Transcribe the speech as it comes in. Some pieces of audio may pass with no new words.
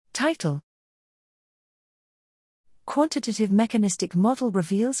Title: Quantitative mechanistic model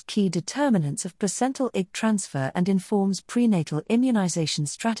reveals key determinants of placental IgG transfer and informs prenatal immunization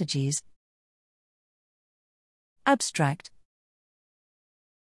strategies. Abstract: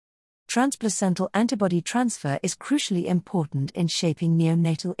 Transplacental antibody transfer is crucially important in shaping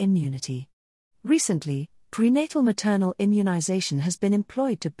neonatal immunity. Recently, prenatal maternal immunization has been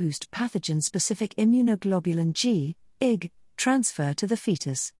employed to boost pathogen-specific immunoglobulin G, IgG, transfer to the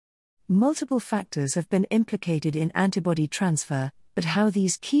fetus. Multiple factors have been implicated in antibody transfer, but how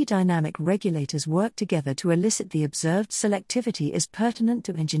these key dynamic regulators work together to elicit the observed selectivity is pertinent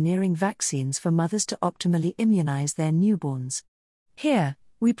to engineering vaccines for mothers to optimally immunize their newborns. Here,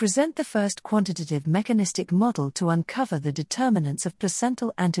 we present the first quantitative mechanistic model to uncover the determinants of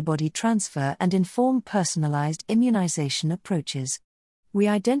placental antibody transfer and inform personalized immunization approaches. We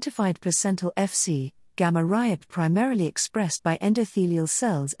identified placental Fc, gamma RIAP primarily expressed by endothelial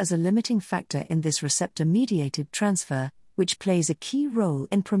cells as a limiting factor in this receptor-mediated transfer, which plays a key role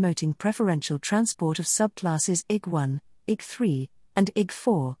in promoting preferential transport of subclasses IgG1, IgG3, and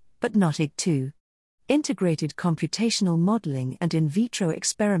IgG4, but not IgG2. Integrated computational modeling and in vitro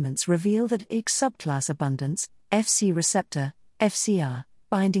experiments reveal that IgG subclass abundance, Fc receptor, FcR,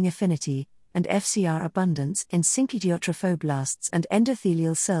 binding affinity, and FcR abundance in syncytiotrophoblasts and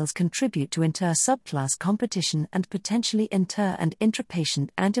endothelial cells contribute to inter-subclass competition and potentially inter- and intrapatient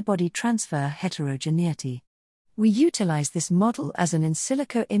antibody transfer heterogeneity. We utilize this model as an in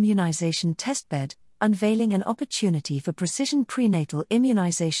silico immunization testbed, unveiling an opportunity for precision prenatal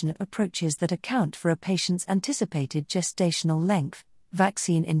immunization approaches that account for a patient's anticipated gestational length,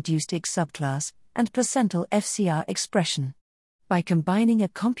 vaccine-induced IgG subclass, and placental FcR expression. By combining a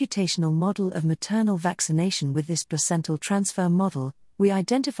computational model of maternal vaccination with this placental transfer model, we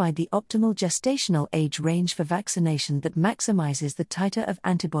identified the optimal gestational age range for vaccination that maximizes the titer of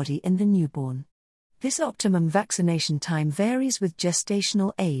antibody in the newborn. This optimum vaccination time varies with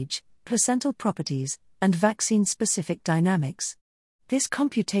gestational age, placental properties, and vaccine-specific dynamics. This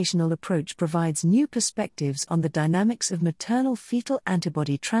computational approach provides new perspectives on the dynamics of maternal-fetal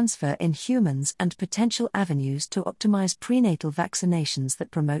antibody transfer in humans and potential avenues to optimize prenatal vaccinations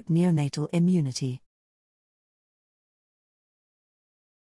that promote neonatal immunity.